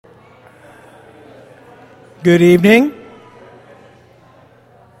Good evening.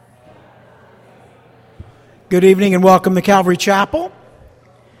 Good evening and welcome to Calvary Chapel.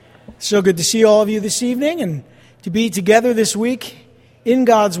 So good to see all of you this evening and to be together this week in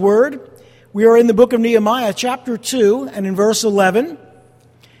God's Word. We are in the book of Nehemiah, chapter 2, and in verse 11.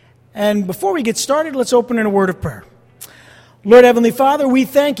 And before we get started, let's open in a word of prayer. Lord Heavenly Father, we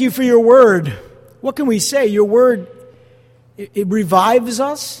thank you for your Word. What can we say? Your Word, it revives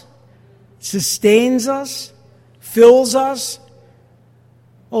us, sustains us, fills us.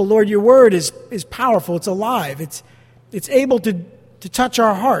 Oh Lord, your Word is powerful. It's alive. It's able to touch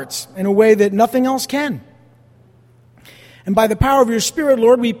our hearts in a way that nothing else can. And by the power of your Spirit,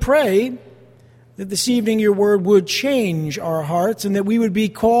 Lord, we pray that this evening your Word would change our hearts and that we would be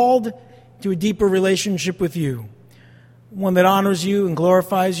called to a deeper relationship with you, one that honors you and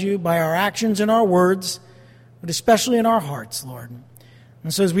glorifies you by our actions and our words, but especially in our hearts, Lord.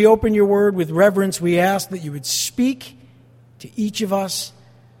 And so as we open your Word with reverence, we ask that you would speak to each of us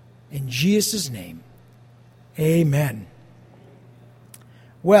in Jesus' name. Amen.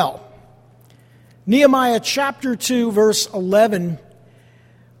 Well, Nehemiah chapter 2, verse 11.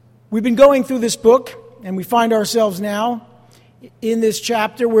 We've been going through this book, and we find ourselves now in this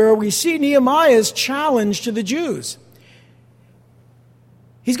chapter where we see Nehemiah's challenge to the Jews.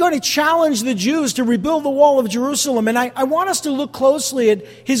 He's going to challenge the Jews to rebuild the wall of Jerusalem. And I want us to look closely at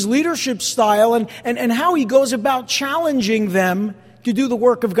his leadership style and how he goes about challenging them to do the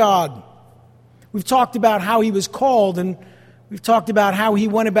work of God. We've talked about how he was called, and we've talked about how he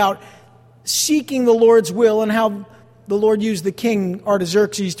went about seeking the Lord's will and how the Lord used the king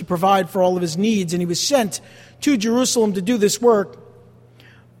Artaxerxes to provide for all of his needs, and he was sent to Jerusalem to do this work.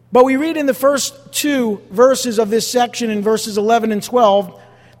 But we read in the first two verses of this section, in verses 11 and 12,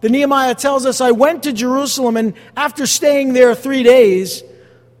 the Nehemiah tells us, I went to Jerusalem, and after staying there 3 days,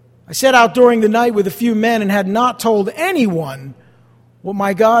 I set out during the night with a few men and had not told anyone what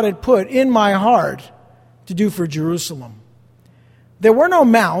my God had put in my heart to do for Jerusalem. There were no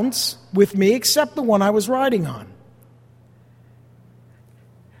mounts with me except the one I was riding on.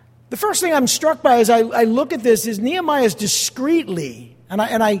 The first thing I'm struck by as I look at this is Nehemiah's discreetly, and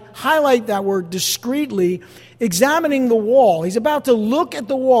I highlight that word discreetly, examining the wall. He's about to look at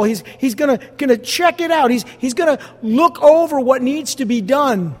the wall. He's going to check it out. He's going to look over what needs to be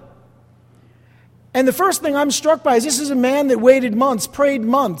done. And the first thing I'm struck by is this is a man that waited months, prayed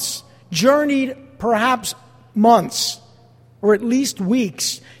months, journeyed perhaps months, or at least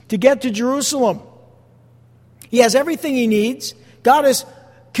weeks, to get to Jerusalem. He has everything he needs. God has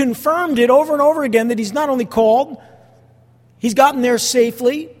confirmed it over and over again that he's not only called, he's gotten there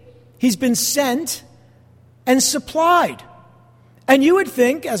safely, he's been sent and supplied. And you would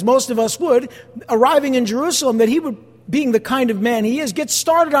think, as most of us would, arriving in Jerusalem, that he would, being the kind of man he is, get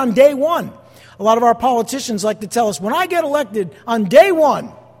started on day one. A lot of our politicians like to tell us, when I get elected on day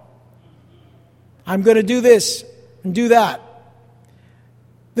one, I'm going to do this and do that.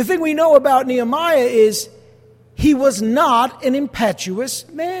 The thing we know about Nehemiah is he was not an impetuous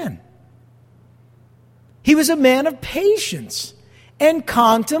man. He was a man of patience and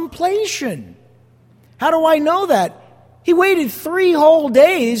contemplation. How do I know that? He waited 3 whole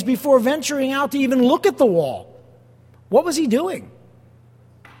days before venturing out to even look at the wall. What was he doing?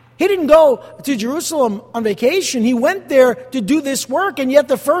 He didn't go to Jerusalem on vacation. He went there to do this work, and yet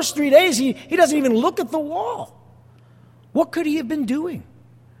the first 3 days he doesn't even look at the wall. What could he have been doing?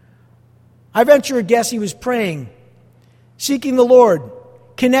 I venture a guess he was praying, seeking the Lord,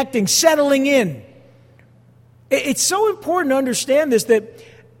 connecting, settling in. It's so important to understand this, that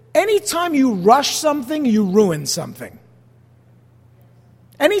anytime you rush something, you ruin something.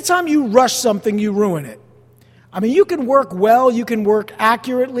 Anytime you rush something, you ruin it. I mean, you can work well, you can work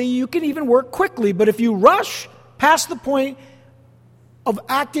accurately, you can even work quickly, but if you rush past the point of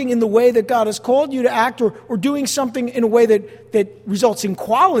acting in the way that God has called you to act, or doing something in a way that results in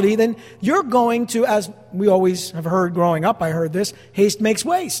quality, then you're going to, as we always have heard growing up, I heard this, haste makes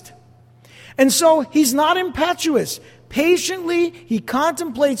waste. And so he's not impetuous. Patiently, he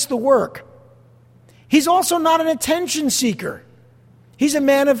contemplates the work. He's also not an attention seeker. He's a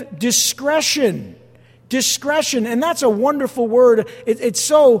man of discretion. Discretion, and that's a wonderful word. It's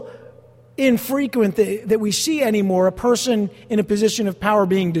so infrequent that we see anymore a person in a position of power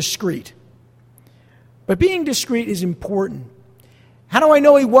being discreet. But being discreet is important. How do I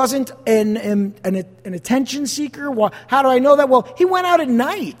know he wasn't an attention seeker? How do I know that? Well, he went out at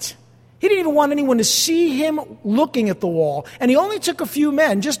night. He didn't even want anyone to see him looking at the wall. And he only took a few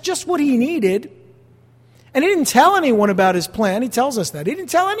men, just what he needed. And he didn't tell anyone about his plan. He tells us that. He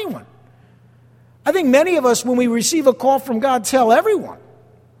didn't tell anyone. I think many of us, when we receive a call from God, tell everyone.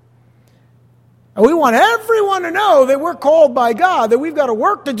 And we want everyone to know that we're called by God, that we've got a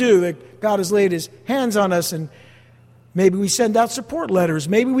work to do, that God has laid his hands on us, and maybe we send out support letters.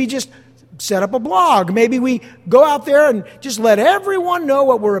 Maybe we just set up a blog. Maybe we go out there and just let everyone know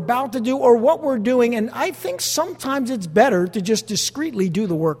what we're about to do or what we're doing. And I think sometimes it's better to just discreetly do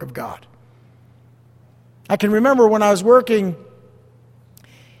the work of God. I can remember when I was working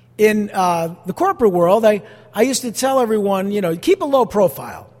in the corporate world, I used to tell everyone, keep a low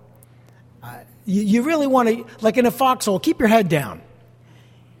profile. You really want to, like in a foxhole, keep your head down.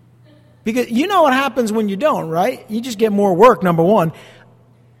 Because you know what happens when you don't, right? You just get more work, number one.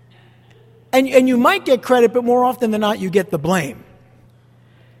 And you might get credit, but more often than not, you get the blame.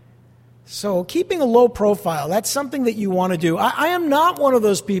 So keeping a low profile, that's something that you want to do. I am not one of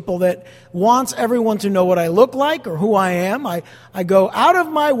those people that wants everyone to know what I look like or who I am. I go out of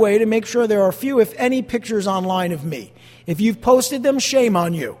my way to make sure there are few, if any, pictures online of me. If you've posted them, shame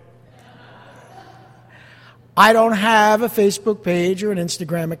on you. I don't have a Facebook page or an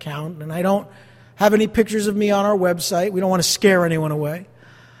Instagram account, and I don't have any pictures of me on our website. We don't want to scare anyone away.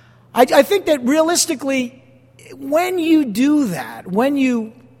 I think that realistically, when you do that, when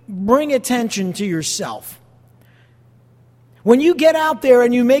you bring attention to yourself, when you get out there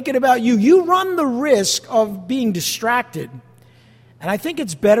and you make it about you, you run the risk of being distracted. And I think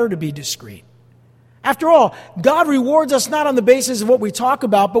it's better to be discreet. After all, God rewards us not on the basis of what we talk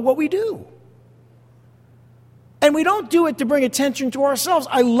about, but what we do. And we don't do it to bring attention to ourselves.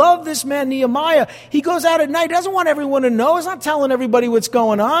 I love this man, Nehemiah. He goes out at night, doesn't want everyone to know. He's not telling everybody what's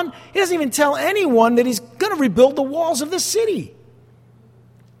going on. He doesn't even tell anyone that he's going to rebuild the walls of the city.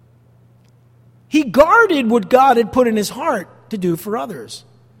 He guarded what God had put in his heart to do for others.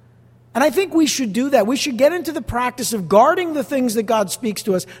 And I think we should do that. We should get into the practice of guarding the things that God speaks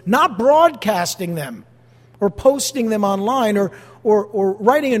to us, not broadcasting them or posting them online or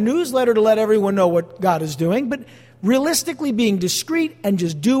writing a newsletter to let everyone know what God is doing, but realistically being discreet and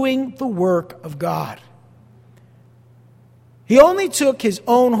just doing the work of God. He only took his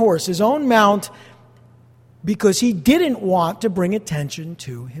own horse, his own mount, because he didn't want to bring attention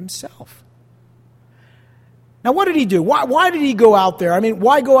to himself. Now, what did he do? Why did he go out there? I mean,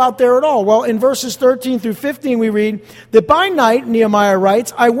 why go out there at all? Well, in verses 13 through 15, we read that by night, Nehemiah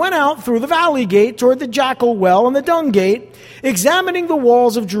writes, I went out through the valley gate toward the jackal well and the dung gate, examining the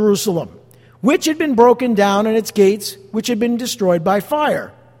walls of Jerusalem, which had been broken down and its gates, which had been destroyed by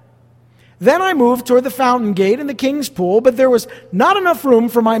fire. Then I moved toward the fountain gate and the king's pool, but there was not enough room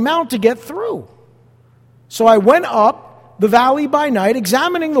for my mount to get through. So I went up the valley by night,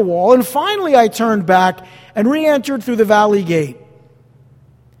 examining the wall, and finally I turned back and re-entered through the valley gate.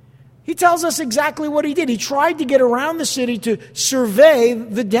 He tells us exactly what he did. He tried to get around the city to survey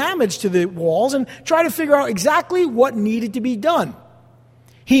the damage to the walls and try to figure out exactly what needed to be done.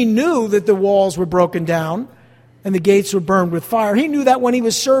 He knew that the walls were broken down and the gates were burned with fire. He knew that when he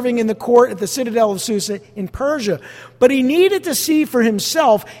was serving in the court at the citadel of Susa in Persia. But he needed to see for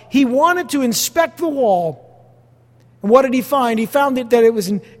himself. He wanted to inspect the wall. And what did he find? He found that it was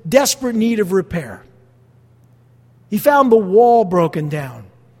in desperate need of repair. He found the wall broken down,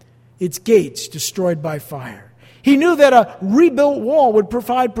 its gates destroyed by fire. He knew that a rebuilt wall would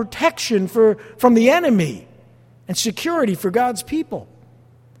provide protection from the enemy and security for God's people.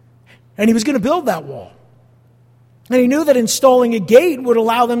 And he was going to build that wall. And he knew that installing a gate would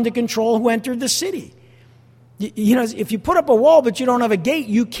allow them to control who entered the city. You know, if you put up a wall but you don't have a gate,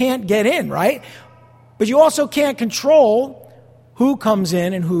 you can't get in, right? But you also can't control who comes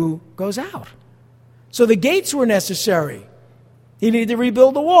in and who goes out. So the gates were necessary. He needed to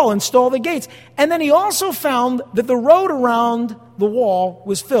rebuild the wall, install the gates. And then he also found that the road around the wall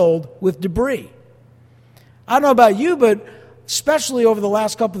was filled with debris. I don't know about you, but especially over the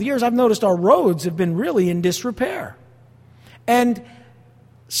last couple of years, I've noticed our roads have been really in disrepair. And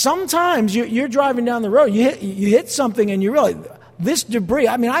sometimes you're driving down the road, you hit something and you realize this debris.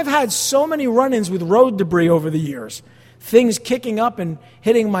 I mean, I've had so many run-ins with road debris over the years. Things kicking up and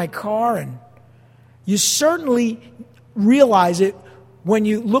hitting my car. And you certainly realize it when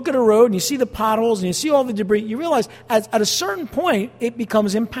you look at a road and you see the potholes and you see all the debris. You realize at a certain point, it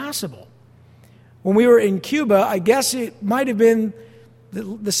becomes impassable. When we were in Cuba, I guess it might have been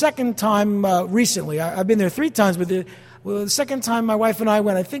the second time recently. I've been there 3 times, but the second time my wife and I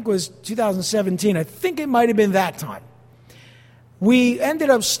went, I think was 2017. I think it might have been that time. We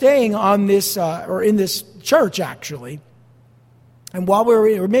ended up staying on this, or in this church, actually. And while we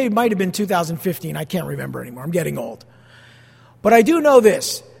were, or maybe it might have been 2015, I can't remember anymore. I'm getting old. But I do know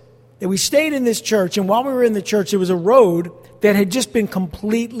this, that we stayed in this church, and while we were in the church, there was a road that had just been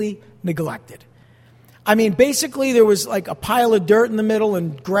completely neglected. I mean, basically there was like a pile of dirt in the middle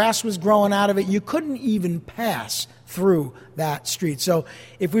and grass was growing out of it. You couldn't even pass through that street. So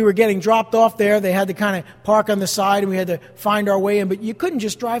if we were getting dropped off there, they had to kind of park on the side and we had to find our way in. But you couldn't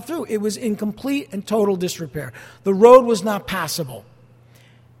just drive through. It was in complete and total disrepair. The road was not passable.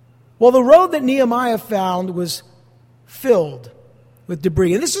 Well, the road that Nehemiah found was filled with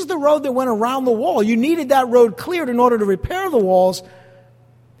debris. And this is the road that went around the wall. You needed that road cleared in order to repair the walls.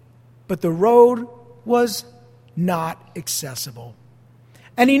 But the road was not accessible.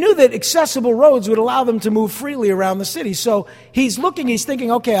 And he knew that accessible roads would allow them to move freely around the city. So he's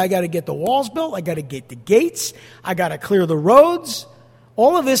thinking, okay, I got to get the walls built. I got to get the gates. I got to clear the roads.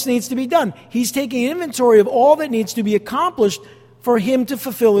 All of this needs to be done. He's taking inventory of all that needs to be accomplished for him to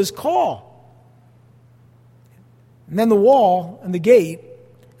fulfill his call. And then the wall and the gate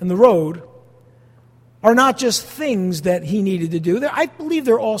and the road are not just things that he needed to do. I believe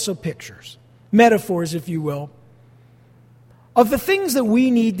they're also pictures, metaphors, if you will, of the things that we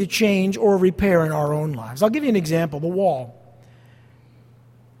need to change or repair in our own lives. I'll give you an example, the wall.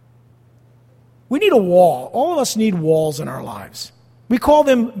 We need a wall. All of us need walls in our lives. We call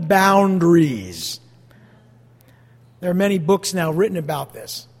them boundaries. There are many books now written about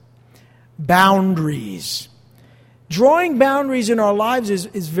this. Boundaries. Drawing boundaries in our lives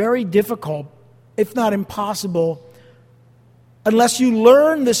is very difficult, if not impossible, unless you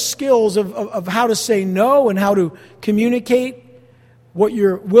learn the skills of how to say no and how to communicate what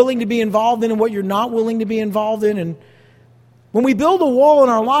you're willing to be involved in and what you're not willing to be involved in. And when we build a wall in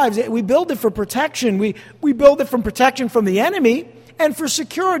our lives, we build it for protection. We build it from protection from the enemy and for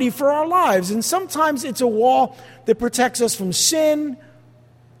security for our lives. And sometimes it's a wall that protects us from sin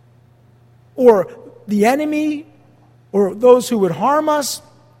or the enemy or those who would harm us.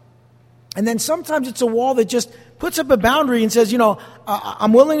 And then sometimes it's a wall that just puts up a boundary and says,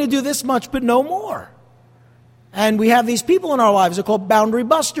 I'm willing to do this much, but no more. And we have these people in our lives, they're called boundary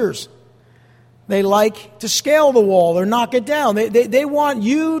busters. They like to scale the wall or knock it down. They want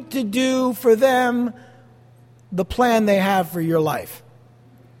you to do for them the plan they have for your life.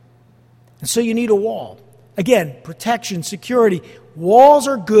 And so you need a wall. Again, protection, security. Walls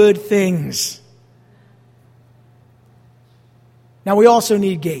are good things. Now we also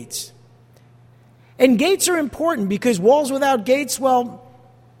need gates. And gates are important because walls without gates, well,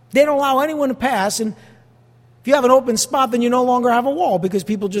 they don't allow anyone to pass. And if you have an open spot, then you no longer have a wall because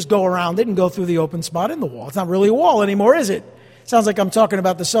people just go around it and go through the open spot in the wall. It's not really a wall anymore, is it? Sounds like I'm talking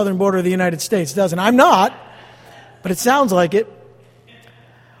about the southern border of the United States, doesn't it? I'm not, but it sounds like it.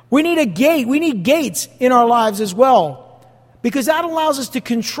 We need a gate. We need gates in our lives as well because that allows us to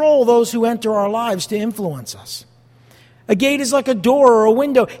control those who enter our lives to influence us. A gate is like a door or a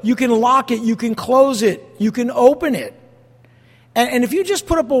window. You can lock it, you can close it, you can open it. And if you just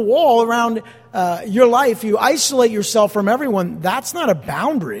put up a wall around your life, you isolate yourself from everyone, that's not a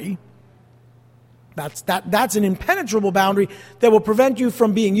boundary. That's an impenetrable boundary that will prevent you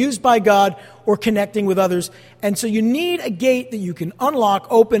from being used by God or connecting with others. And so you need a gate that you can unlock,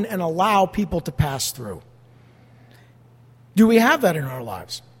 open, and allow people to pass through. Do we have that in our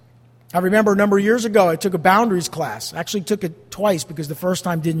lives? I remember a number of years ago, I took a boundaries class. I actually took it twice because the first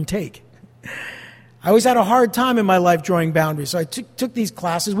time didn't take. I always had a hard time in my life drawing boundaries. So I took these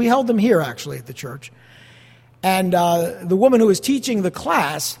classes. We held them here, actually, at the church. And the woman who was teaching the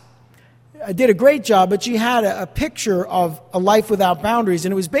class did a great job, but she had a picture of a life without boundaries.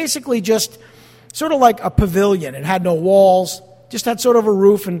 And it was basically just sort of like a pavilion. It had no walls, just had sort of a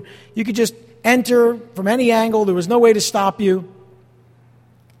roof. And you could just enter from any angle. There was no way to stop you.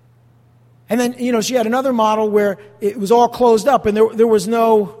 And then, she had another model where it was all closed up and there was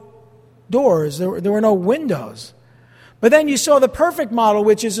no doors. There were no windows. But then you saw the perfect model,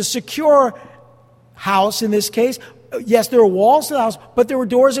 which is a secure house in this case. Yes, there were walls to the house, but there were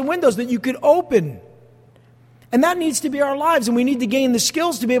doors and windows that you could open. And that needs to be our lives, and we need to gain the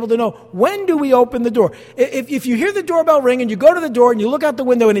skills to be able to know when do we open the door. If you hear the doorbell ring and you go to the door and you look out the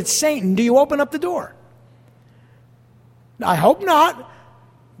window and it's Satan, do you open up the door? I hope not.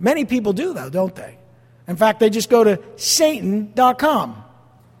 Many people do, though, don't they? In fact, they just go to Satan.com,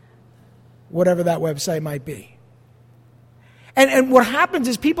 whatever that website might be. And what happens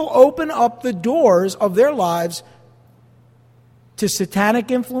is people open up the doors of their lives to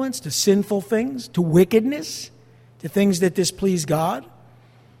satanic influence, to sinful things, to wickedness, to things that displease God.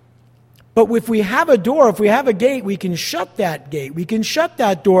 But if we have a door, if we have a gate, we can shut that gate. We can shut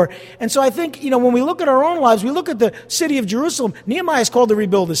that door. And so I think, when we look at our own lives, we look at the city of Jerusalem. Nehemiah is called to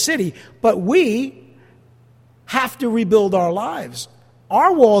rebuild the city, but we have to rebuild our lives.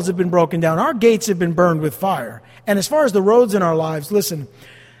 Our walls have been broken down. Our gates have been burned with fire. And as far as the roads in our lives, listen,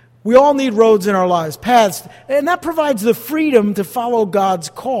 We all need roads in our lives, paths, and that provides the freedom to follow God's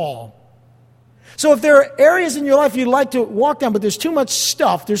call. So if there are areas in your life you'd like to walk down, but there's too much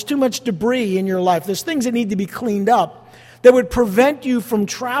stuff, there's too much debris in your life, there's things that need to be cleaned up that would prevent you from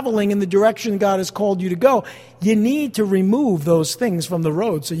traveling in the direction God has called you to go, you need to remove those things from the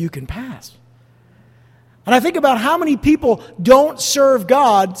road so you can pass. And I think about how many people don't serve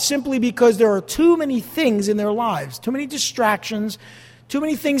God simply because there are too many things in their lives, too many distractions, too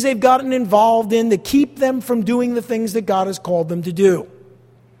many things they've gotten involved in that keep them from doing the things that God has called them to do.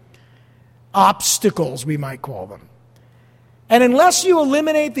 Obstacles, we might call them. And unless you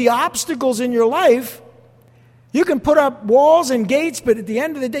eliminate the obstacles in your life, you can put up walls and gates, but at the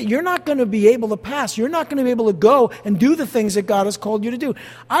end of the day, you're not going to be able to pass. You're not going to be able to go and do the things that God has called you to do.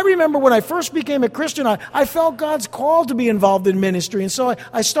 I remember when I first became a Christian, I felt God's call to be involved in ministry. And so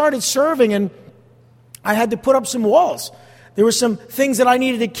I started serving, and I had to put up some walls. There were some things that I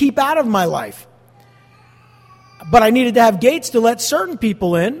needed to keep out of my life. But I needed to have gates to let certain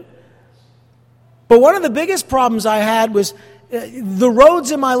people in. But one of the biggest problems I had was the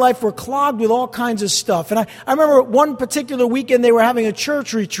roads in my life were clogged with all kinds of stuff. And I remember one particular weekend they were having a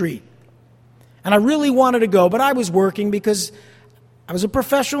church retreat. And I really wanted to go, but I was working because I was a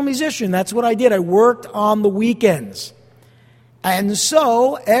professional musician. That's what I did. I worked on the weekends. And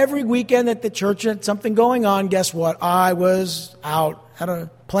so every weekend at the church had something going on, guess what? I was out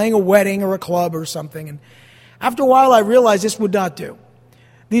playing a wedding or a club or something. And after a while I realized this would not do.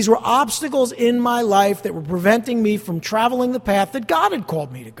 These were obstacles in my life that were preventing me from traveling the path that God had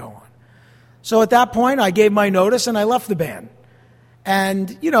called me to go on. So at that point, I gave my notice and I left the band.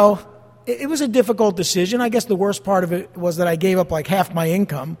 And, it was a difficult decision. I guess the worst part of it was that I gave up like half my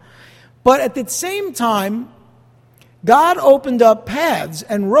income. But at the same time, God opened up paths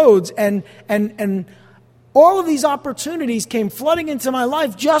and roads and all of these opportunities came flooding into my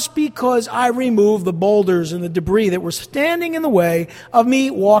life just because I removed the boulders and the debris that were standing in the way of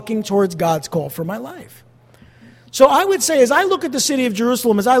me walking towards God's call for my life. So I would say, as I look at the city of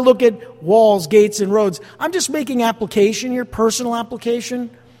Jerusalem, as I look at walls, gates, and roads, I'm just making application here, personal application.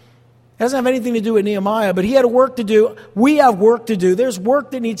 It doesn't have anything to do with Nehemiah, but he had work to do. We have work to do. There's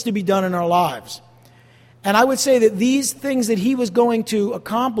work that needs to be done in our lives. And I would say that these things that he was going to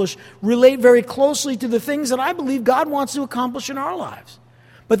accomplish relate very closely to the things that I believe God wants to accomplish in our lives.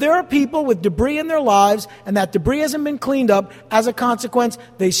 But there are people with debris in their lives, and that debris hasn't been cleaned up. As a consequence,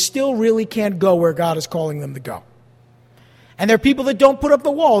 they still really can't go where God is calling them to go. And there are people that don't put up the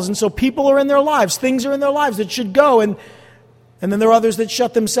walls, and so people are in their lives, things are in their lives that should go, and then there are others that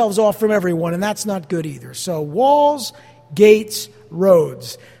shut themselves off from everyone, and that's not good either. So walls, gates,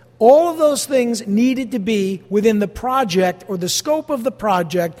 roads. All of those things needed to be within the project or the scope of the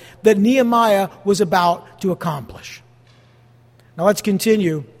project that Nehemiah was about to accomplish. Now let's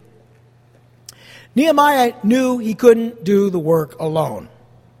continue. Nehemiah knew he couldn't do the work alone.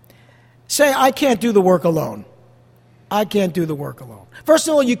 Say, I can't do the work alone. I can't do the work alone. First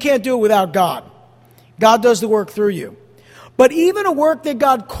of all, you can't do it without God. God does the work through you. But even a work that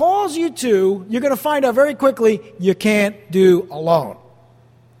God calls you to, you're going to find out very quickly you can't do alone.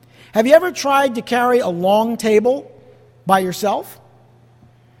 Have you ever tried to carry a long table by yourself?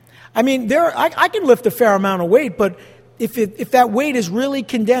 I mean, I can lift a fair amount of weight, but if that weight is really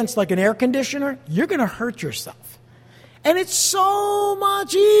condensed like an air conditioner, you're going to hurt yourself. And it's so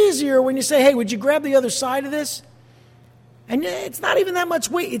much easier when you say, hey, would you grab the other side of this? And it's not even that much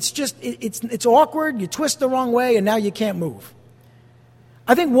weight. It's just, it's awkward. You twist the wrong way, and now you can't move.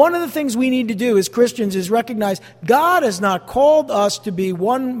 I think one of the things we need to do as Christians is recognize God has not called us to be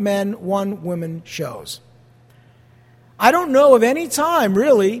one men, one women shows. I don't know of any time,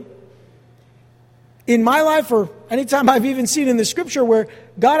 really, in my life or any time I've even seen in the Scripture where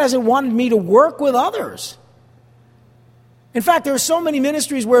God hasn't wanted me to work with others. In fact, there are so many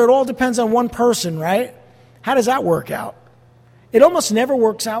ministries where it all depends on one person, right? How does that work out? It almost never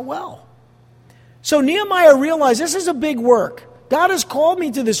works out well. So Nehemiah realized this is a big work. God has called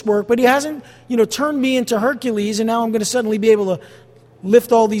me to this work, but he hasn't, turned me into Hercules, and now I'm going to suddenly be able to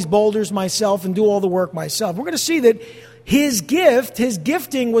lift all these boulders myself and do all the work myself. We're going to see that his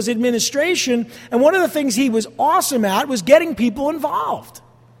gifting was administration, and one of the things he was awesome at was getting people involved.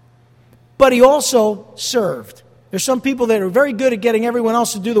 But he also served. There's some people that are very good at getting everyone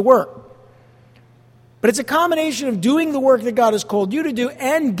else to do the work. But it's a combination of doing the work that God has called you to do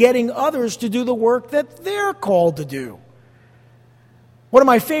and getting others to do the work that they're called to do. One of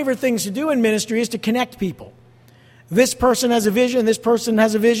my favorite things to do in ministry is to connect people. This person has a vision, this person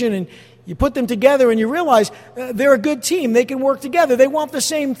has a vision, and you put them together and you realize they're a good team. They can work together. They want the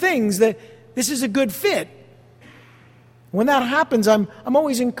same things. That this is a good fit. When that happens, I'm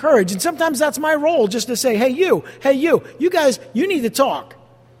always encouraged. And sometimes that's my role, just to say, hey, you guys, you need to talk.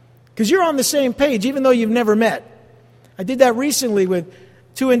 Because you're on the same page, even though you've never met. I did that recently with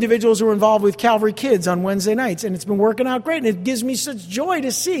 2 individuals who were involved with Calvary Kids on Wednesday nights, and it's been working out great. And it gives me such joy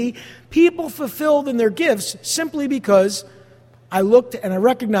to see people fulfilled in their gifts simply because I looked and I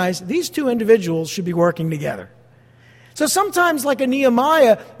recognized these 2 individuals should be working together. So sometimes, like a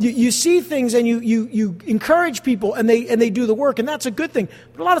Nehemiah, you see things and you encourage people and they do the work, and that's a good thing.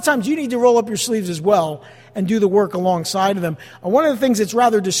 But a lot of times you need to roll up your sleeves as well and do the work alongside of them. One of the things that's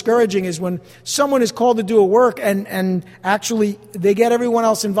rather discouraging is when someone is called to do a work and actually they get everyone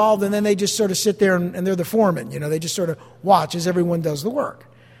else involved, and then they just sort of sit there and they're the foreman. They just sort of watch as everyone does the work.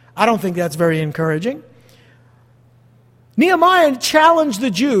 I don't think that's very encouraging. Nehemiah challenged the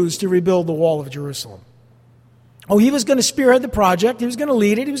Jews to rebuild the wall of Jerusalem. Oh, he was going to spearhead the project. He was going to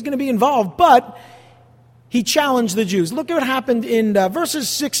lead it. He was going to be involved. But he challenged the Jews. Look at what happened in verses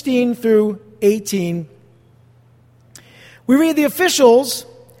 16 through 18. We read, the officials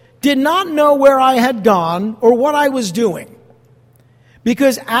did not know where I had gone or what I was doing,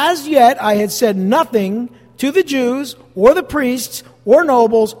 because as yet I had said nothing to the Jews or the priests or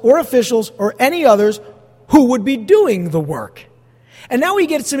nobles or officials or any others who would be doing the work. And now we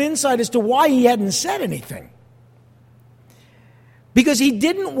get some insight as to why he hadn't said anything. Because he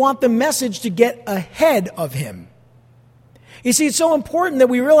didn't want the message to get ahead of him. You see, it's so important that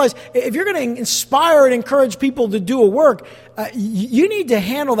we realize if you're going to inspire and encourage people to do a work, you need to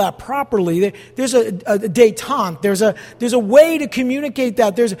handle that properly. There's a détente. There's a way to communicate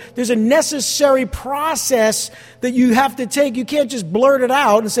that. There's a necessary process that you have to take. You can't just blurt it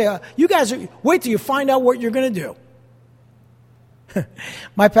out and say, you guys, wait till you find out what you're going to do.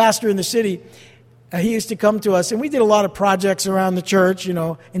 My pastor in the city, he used to come to us, and we did a lot of projects around the church,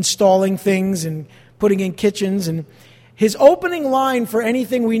 installing things and putting in kitchens. And his opening line for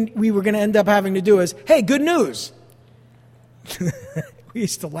anything we were going to end up having to do is, hey, good news. We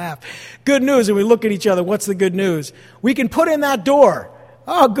used to laugh. Good news. And we look at each other. What's the good news? We can put in that door.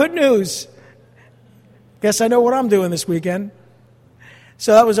 Oh, good news. Guess I know what I'm doing this weekend.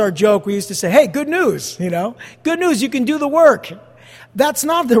 So that was our joke. We used to say, hey, good news. Good news. You can do the work. That's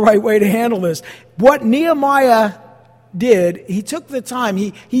not the right way to handle this. What Nehemiah did, he took the time.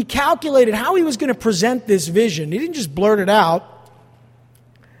 He calculated how he was going to present this vision. He didn't just blurt it out.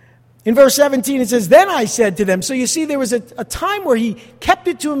 In verse 17, it says, then I said to them. So you see, there was a time where he kept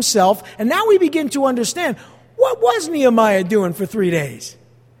it to himself, and now we begin to understand, what was Nehemiah doing for 3 days?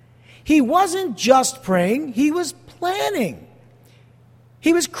 He wasn't just praying, he was planning.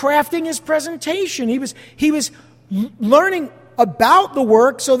 He was crafting his presentation. He was learning about the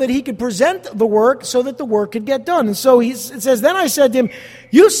work so that he could present the work so that the work could get done. And so it says, then I said to him,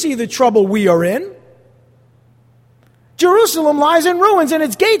 you see the trouble we are in. Jerusalem lies in ruins and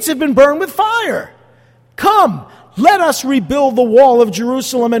its gates have been burned with fire. Come, let us rebuild the wall of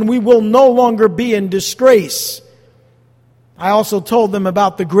Jerusalem and we will no longer be in disgrace. I also told them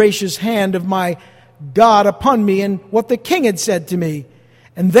about the gracious hand of my God upon me and what the king had said to me.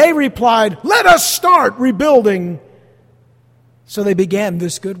 And they replied, let us start rebuilding. So they began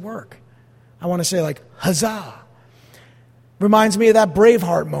this good work. I want to say like, huzzah. Reminds me of that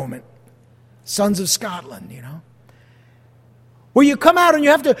Braveheart moment. Sons of Scotland, Where you come out and you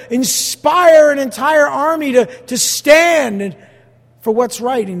have to inspire an entire army to stand for what's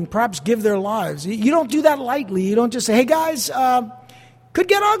right and perhaps give their lives. You don't do that lightly. You don't just say, hey guys, could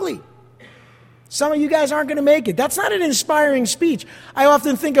get ugly. Some of you guys aren't going to make it. That's not an inspiring speech. I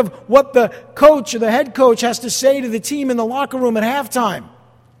often think of what the coach or the head coach has to say to the team in the locker room at halftime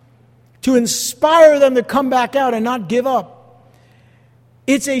to inspire them to come back out and not give up.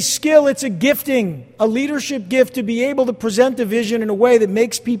 It's a skill, it's a gifting, a leadership gift to be able to present a vision in a way that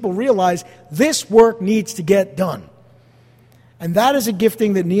makes people realize this work needs to get done. And that is a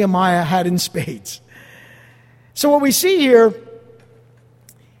gifting that Nehemiah had in spades. So what we see here,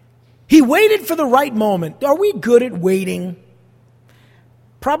 he waited for the right moment. Are we good at waiting?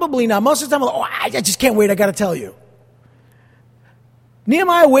 Probably not. Most of the time, I just can't wait, I got to tell you.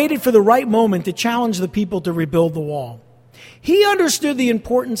 Nehemiah waited for the right moment to challenge the people to rebuild the wall. He understood the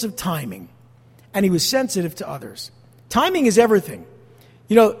importance of timing, and he was sensitive to others. Timing is everything.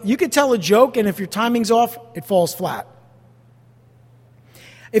 You can tell a joke, and if your timing's off, it falls flat.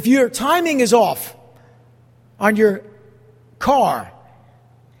 If your timing is off on your car,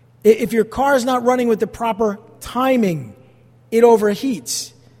 if your car is not running with the proper timing, it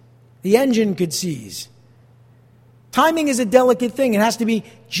overheats. The engine could seize. Timing is a delicate thing. It has to be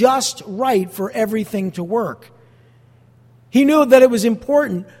just right for everything to work. He knew that it was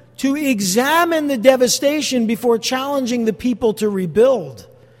important to examine the devastation before challenging the people to rebuild.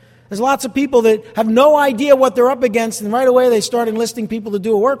 There's lots of people that have no idea what they're up against, and right away they start enlisting people to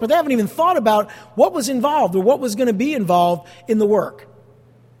do a work, but they haven't even thought about what was involved or what was going to be involved in the work.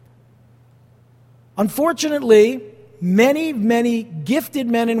 Unfortunately, many gifted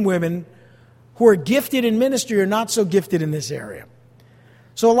men and women who are gifted in ministry are not so gifted in this area.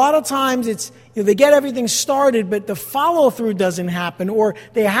 So a lot of times it's, they get everything started, but the follow-through doesn't happen, or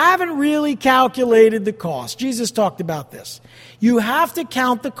they haven't really calculated the cost. Jesus talked about this. You have to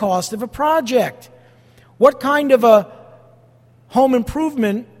count the cost of a project. What kind of a home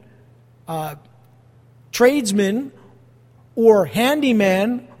improvement tradesman or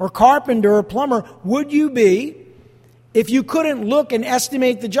handyman or carpenter or plumber would you be if you couldn't look and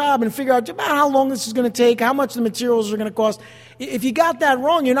estimate the job and figure out about how long this is going to take, how much the materials are going to cost? If you got that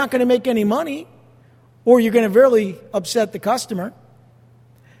wrong, you're not going to make any money, or you're going to really upset the customer.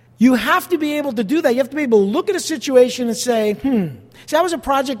 You have to be able to do that. You have to be able to look at a situation and say, See, I was a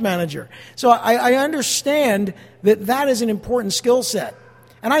project manager, so I understand that is an important skill set.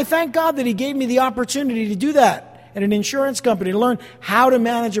 And I thank God that He gave me the opportunity to do that at an insurance company, to learn how to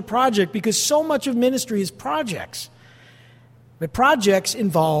manage a project, because so much of ministry is projects. But projects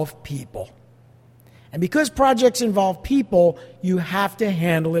involve people. And because projects involve people, you have to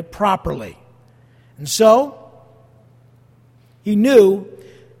handle it properly. And so, he knew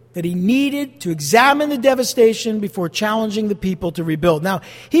that he needed to examine the devastation before challenging the people to rebuild. Now,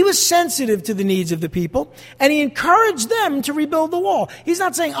 he was sensitive to the needs of the people, and he encouraged them to rebuild the wall. He's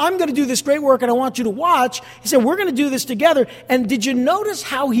not saying, I'm going to do this great work and I want you to watch. He said, we're going to do this together. And did you notice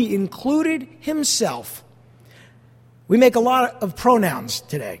how he included himself? We make a lot of pronouns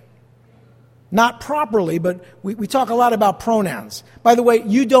today. Not properly, but we talk a lot about pronouns. By the way,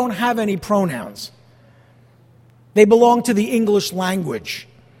 you don't have any pronouns. They belong to the English language.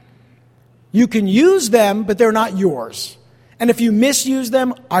 You can use them, but they're not yours. And if you misuse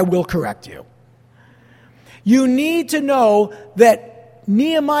them, I will correct you. You need to know that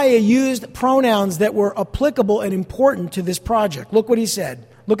Nehemiah used pronouns that were applicable and important to this project. Look what he said.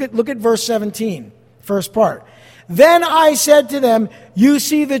 Look at verse 17, first part. Then I said to them, you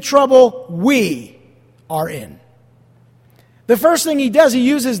see the trouble we are in. The first thing he does, he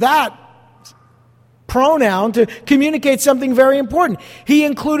uses that pronoun to communicate something very important. He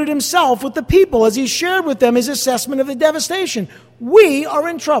included himself with the people as he shared with them his assessment of the devastation. We are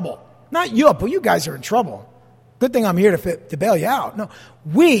in trouble. Not you, but you guys are in trouble. Good thing I'm here to bail you out. No,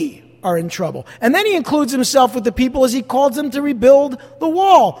 we are in trouble. And then he includes himself with the people as he calls them to rebuild the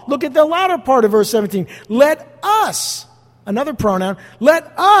wall. Look at the latter part of verse 17. Let us, another pronoun,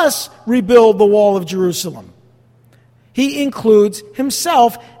 let us rebuild the wall of Jerusalem. He includes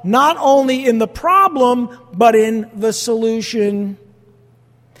himself not only in the problem, but in the solution.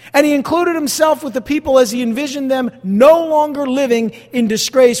 And he included himself with the people as he envisioned them no longer living in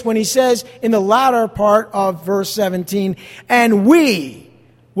disgrace when he says in the latter part of verse 17, and we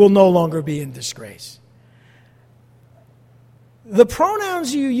will no longer be in disgrace. The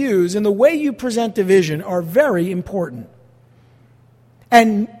pronouns you use and the way you present the vision are very important.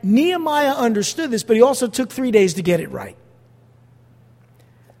 And Nehemiah understood this, but he also took 3 days to get it right.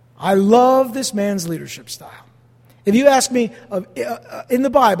 I love this man's leadership style. If you ask me in the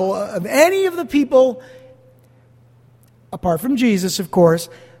Bible, of any of the people, apart from Jesus, of course,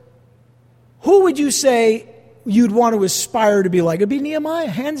 who would you say you'd want to aspire to be like? It'd be Nehemiah,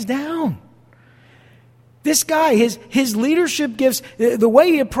 hands down. This guy, his leadership gifts, the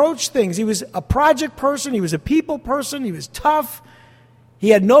way he approached things, he was a project person, he was a people person, he was tough. He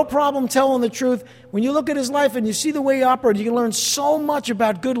had no problem telling the truth. When you look at his life and you see the way he operated, you can learn so much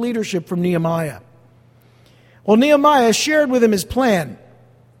about good leadership from Nehemiah. Well, Nehemiah shared with him his plan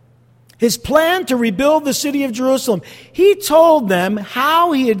to rebuild the city of Jerusalem. He told them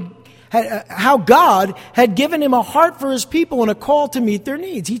how God had given him a heart for his people and a call to meet their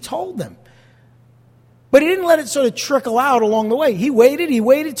needs. He told them. But he didn't let it sort of trickle out along the way. He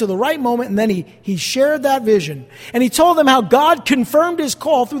waited till the right moment, and then he shared that vision. And he told them how God confirmed his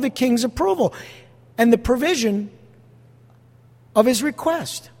call through the king's approval and the provision of his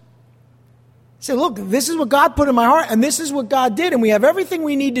request. He said, look, this is what God put in my heart, and this is what God did, and we have everything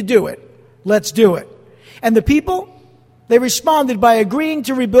we need to do it. Let's do it. And the people, they responded by agreeing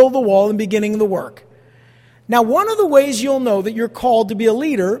to rebuild the wall and beginning the work. Now, one of the ways you'll know that you're called to be a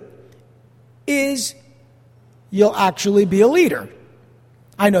leader is you'll actually be a leader.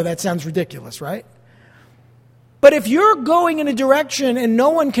 I know that sounds ridiculous, right? But if you're going in a direction and no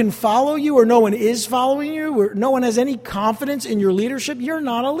one can follow you, or no one is following you, or no one has any confidence in your leadership, you're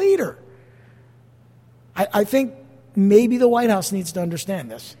not a leader. I think maybe the White House needs to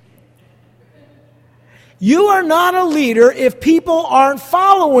understand this. You are not a leader if people aren't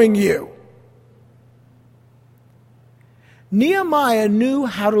following you. Nehemiah knew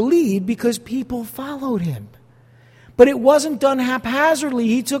how to lead because people followed him. But it wasn't done haphazardly.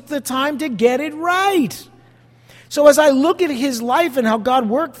 He took the time to get it right. So as I look at his life and how God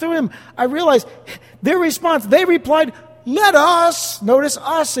worked through him, I realize their response, they replied, let us, notice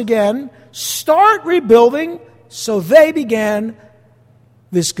us again, start rebuilding. So they began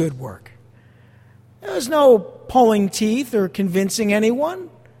this good work. There was no pulling teeth or convincing anyone,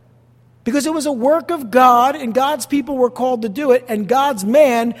 because it was a work of God and God's people were called to do it, and God's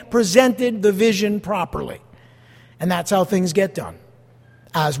man presented the vision properly. And that's how things get done,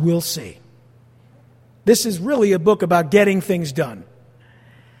 as we'll see. This is really a book about getting things done.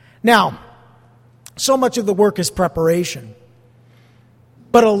 Now, so much of the work is preparation.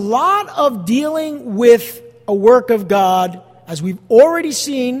 But a lot of dealing with a work of God, as we've already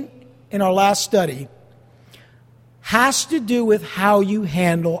seen in our last study, has to do with how you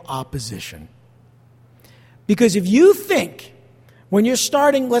handle opposition. Because if you think, when you're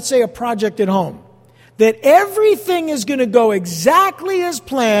starting, let's say, a project at home, that everything is going to go exactly as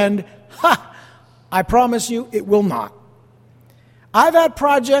planned, I promise you it will not. I've had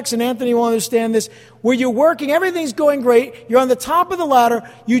projects, and Anthony will understand this, where you're working, everything's going great, you're on the top of the ladder,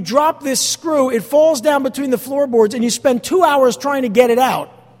 you drop this screw, it falls down between the floorboards, and you spend 2 hours trying to get it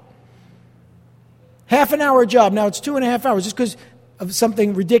out. Half an hour job, now it's 2.5 hours, just because of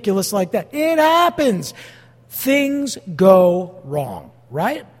something ridiculous like that. It happens. Things go wrong,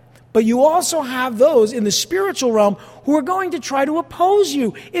 right? But you also have those in the spiritual realm who are going to try to oppose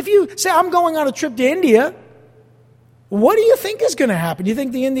you. If you say, I'm going on a trip to India, what do you think is going to happen? Do you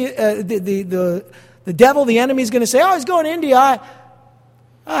think the devil, the enemy, is going to say, oh, he's going to India,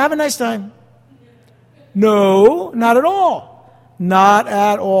 have a nice time? No, not at all. Not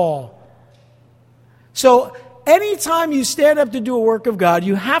at all. So anytime you stand up to do a work of God,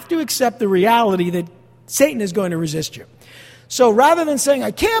 you have to accept the reality that Satan is going to resist you. So rather than saying,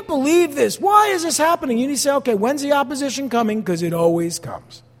 I can't believe this, why is this happening? You need to say, okay, when's the opposition coming? Because it always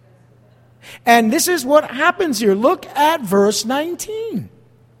comes. And this is what happens here. Look at verse 19.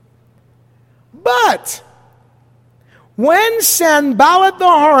 But when Sanballat the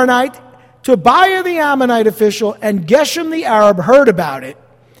Horonite, Tobiah the Ammonite official, and Geshem the Arab heard about it,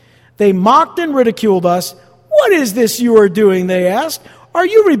 they mocked and ridiculed us. What is this you are doing, they asked. Are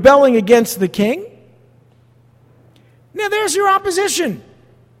you rebelling against the king? Now there's your opposition.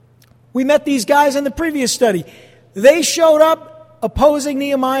 We met these guys in the previous study. They showed up opposing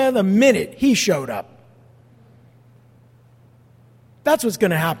Nehemiah the minute he showed up. That's what's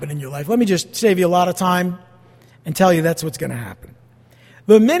going to happen in your life. Let me just save you a lot of time and tell you that's what's going to happen.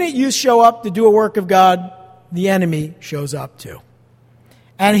 The minute you show up to do a work of God, the enemy shows up too.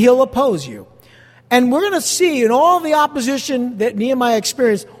 And he'll oppose you. And we're going to see in all the opposition that Nehemiah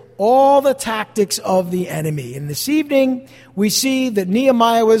experienced, all the tactics of the enemy. And this evening, we see that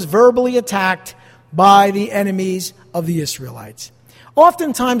Nehemiah was verbally attacked by the enemies of the Israelites.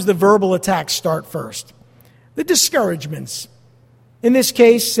 Oftentimes, the verbal attacks start first. The discouragements. In this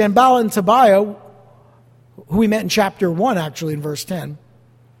case, Sanballat and Tobiah, who we met in chapter 1, actually, in verse 10.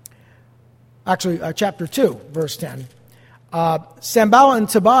 Actually, chapter 2, verse 10. Sanballat and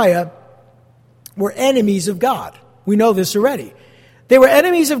Tobiah were enemies of God. We know this already. They were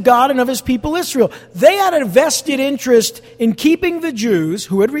enemies of God and of his people Israel. They had a vested interest in keeping the Jews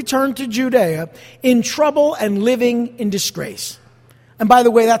who had returned to Judea in trouble and living in disgrace. And by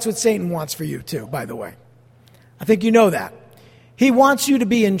the way, that's what Satan wants for you too, by the way. I think you know that. He wants you to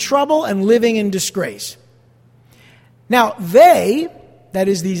be in trouble and living in disgrace. Now, they, that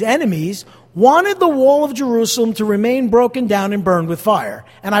is these enemies, wanted the wall of Jerusalem to remain broken down and burned with fire.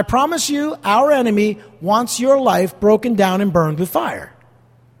 And I promise you, our enemy wants your life broken down and burned with fire.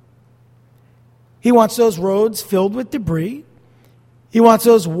 He wants those roads filled with debris. He wants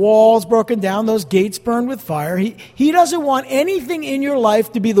those walls broken down, those gates burned with fire. He doesn't want anything in your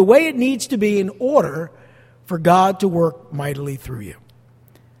life to be the way it needs to be in order for God to work mightily through you.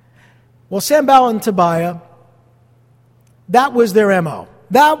 Well, Sanballat and Tobiah, that was their MO.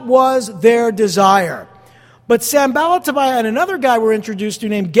 That was their desire. But Sanballat, Tobiah, and another guy were introduced to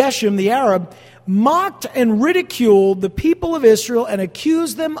named Geshem the Arab, mocked and ridiculed the people of Israel and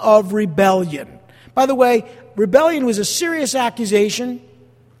accused them of rebellion. By the way, rebellion was a serious accusation.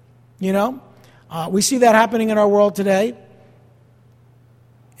 You know, we see that happening in our world today.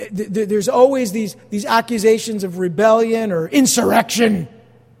 There's always these accusations of rebellion or insurrection.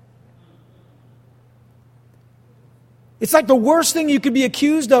 It's like the worst thing you could be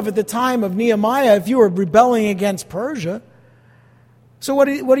accused of at the time of Nehemiah if you were rebelling against Persia. So what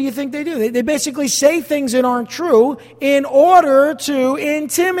do you think they do? They basically say things that aren't true in order to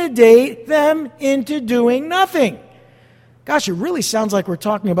intimidate them into doing nothing. Gosh, it really sounds like we're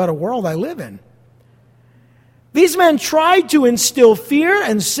talking about a world I live in. These men tried to instill fear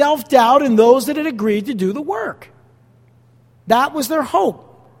and self-doubt in those that had agreed to do the work. That was their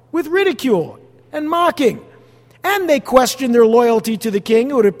hope, with ridicule and mocking. And they questioned their loyalty to the king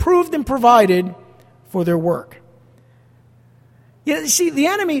who had approved and provided for their work. You see, the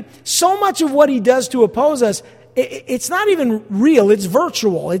enemy, so much of what he does to oppose us, it's not even real, it's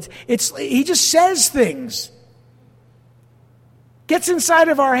virtual. He just says things. Gets inside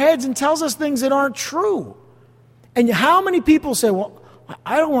of our heads and tells us things that aren't true. And how many people say, well,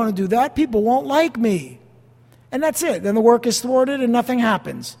 I don't want to do that. People won't like me. And that's it. Then the work is thwarted and nothing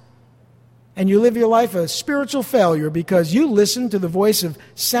happens. And you live your life a spiritual failure because you listen to the voice of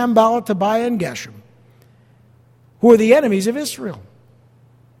Sanballat, Tobiah, and Geshem, who are the enemies of Israel.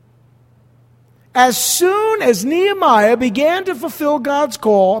 As soon as Nehemiah began to fulfill God's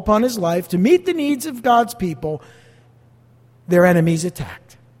call upon his life to meet the needs of God's people, their enemies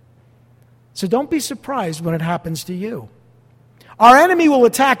attacked. So don't be surprised when it happens to you. Our enemy will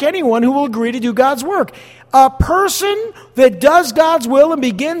attack anyone who will agree to do God's work. A person that does God's will and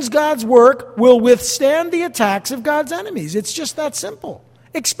begins God's work will withstand the attacks of God's enemies. It's just that simple.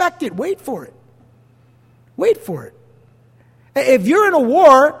 Expect it. Wait for it. Wait for it. If you're in a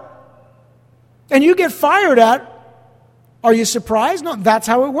war and you get fired at, are you surprised? No, that's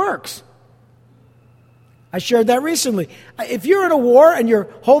how it works. I shared that recently. If you're in a war and you're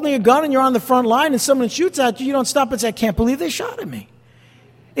holding a gun and you're on the front line and someone shoots at you, you don't stop and say, I can't believe they shot at me.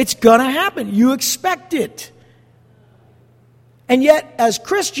 It's going to happen. You expect it. And yet, as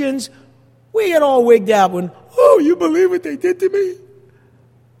Christians, we get all wigged out when, oh, you believe what they did to me?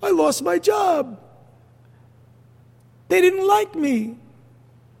 I lost my job. They didn't like me.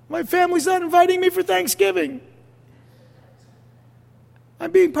 My family's not inviting me for Thanksgiving.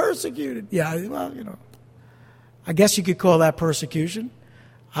 I'm being persecuted. Yeah, well, I guess you could call that persecution.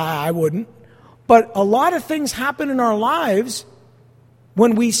 I wouldn't. But a lot of things happen in our lives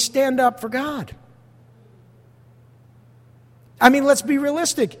when we stand up for God. I mean, let's be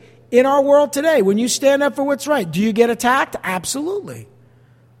realistic. In our world today, when you stand up for what's right, do you get attacked? Absolutely.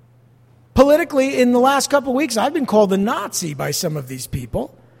 Politically, in the last couple of weeks, I've been called a Nazi by some of these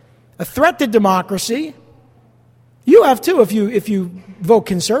people. A threat to democracy. You have too if you vote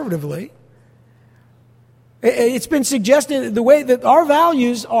conservatively. It's been suggested the way that our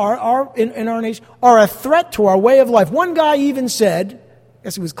values are in our nation are a threat to our way of life. One guy even said, I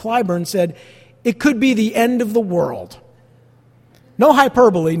guess it was Clyburn, said, it could be the end of the world. No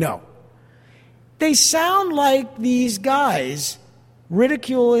hyperbole, no. They sound like these guys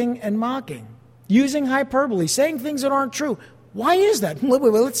ridiculing and mocking, using hyperbole, saying things that aren't true. Why is that? Wait,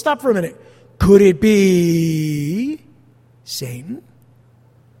 let's stop for a minute. Could it be Satan?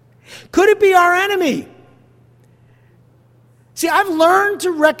 Could it be our enemy? See, I've learned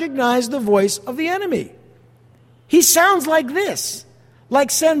to recognize the voice of the enemy. He sounds like this,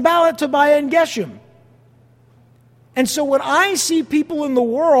 like Sanballat, Tobiah, and Geshem. And so when I see people in the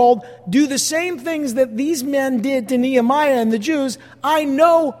world do the same things that these men did to Nehemiah and the Jews, I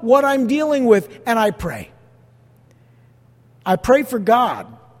know what I'm dealing with, and I pray. I pray for God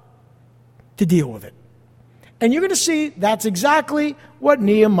to deal with it. And you're going to see that's exactly what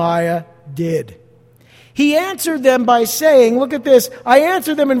Nehemiah did. He answered them by saying, look at this, I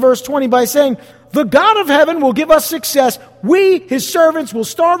answered them in verse 20 by saying, the God of heaven will give us success. We, his servants, will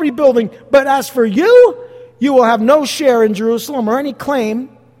start rebuilding. But as for you, you will have no share in Jerusalem or any claim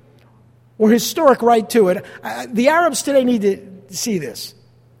or historic right to it. The Arabs today need to see this.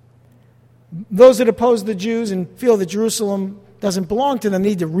 Those that oppose the Jews and feel that Jerusalem doesn't belong to them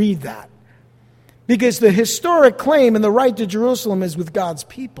need to read that. Because the historic claim and the right to Jerusalem is with God's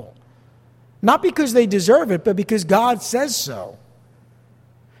people. Not because they deserve it, but because God says so.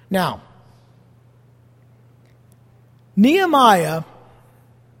 Now, Nehemiah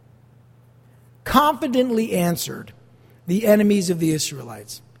confidently answered the enemies of the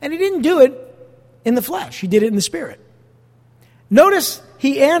Israelites. And he didn't do it in the flesh. He did it in the spirit. Notice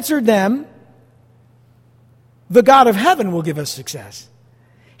he answered them, the God of heaven will give us success.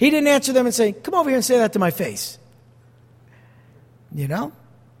 He didn't answer them and say, come over here and say that to my face. You know?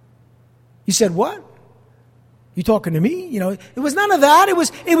 You said, what? You talking to me? You know, it was none of that. It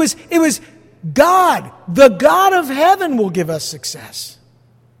was God. The God of heaven will give us success.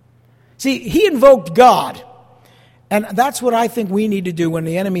 See, he invoked God. And that's what I think we need to do when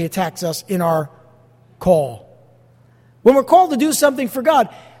the enemy attacks us in our call. When we're called to do something for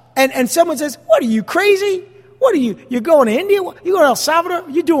God, and someone says, what, are you crazy? What are you? You're going to India? You going to El Salvador?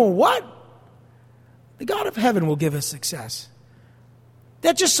 You doing what? The God of heaven will give us success.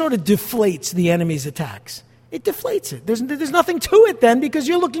 That just sort of deflates the enemy's attacks. It deflates it. There's nothing to it then because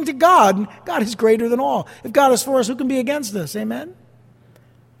you're looking to God. And God is greater than all. If God is for us, who can be against us? Amen?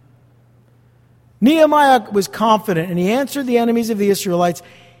 Nehemiah was confident and he answered the enemies of the Israelites.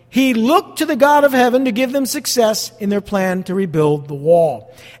 He looked to the God of heaven to give them success in their plan to rebuild the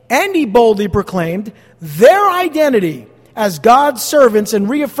wall. And he boldly proclaimed their identity as God's servants and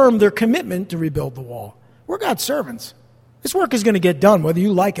reaffirmed their commitment to rebuild the wall. We're God's servants. This work is going to get done whether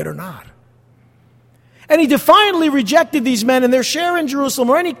you like it or not. And he defiantly rejected these men and their share in Jerusalem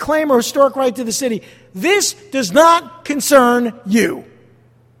or any claim or historic right to the city. This does not concern you.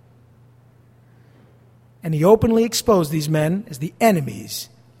 And he openly exposed these men as the enemies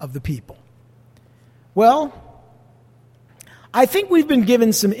of the people. Well, I think we've been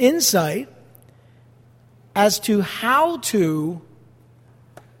given some insight as to how to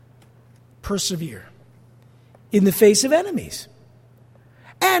persevere in the face of enemies.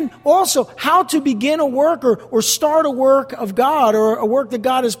 And also how to begin a work or start a work of God or a work that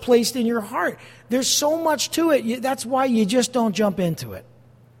God has placed in your heart. There's so much to it. That's why you just don't jump into it.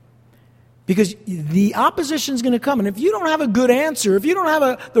 Because the opposition is going to come. And if you don't have a good answer, if you don't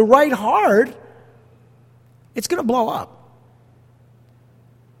have the right heart, it's going to blow up.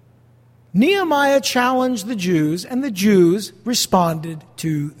 Nehemiah challenged the Jews, and the Jews responded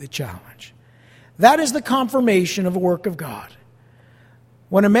to the challenge. That is the confirmation of a work of God.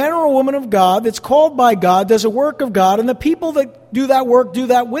 When a man or a woman of God that's called by God does a work of God, and the people that do that work do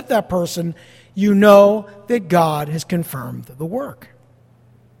that with that person, you know that God has confirmed the work.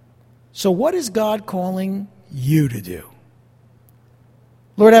 So what is God calling you to do?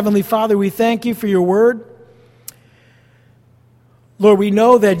 Lord Heavenly Father, we thank you for your word. Lord, we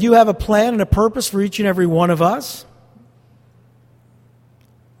know that you have a plan and a purpose for each and every one of us.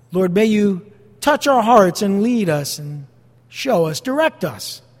 Lord, may you touch our hearts and lead us and show us, direct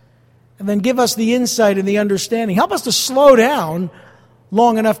us, and then give us the insight and the understanding. Help us to slow down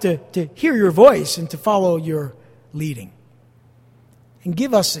long enough to hear your voice and to follow your leading. And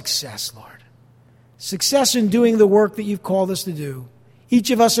give us success, Lord. Success in doing the work that you've called us to do. Each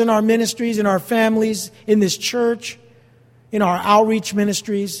of us in our ministries, in our families, in this church, in our outreach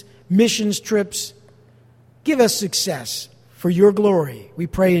ministries, missions trips. Give us success for your glory. We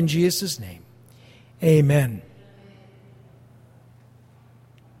pray in Jesus' name. Amen.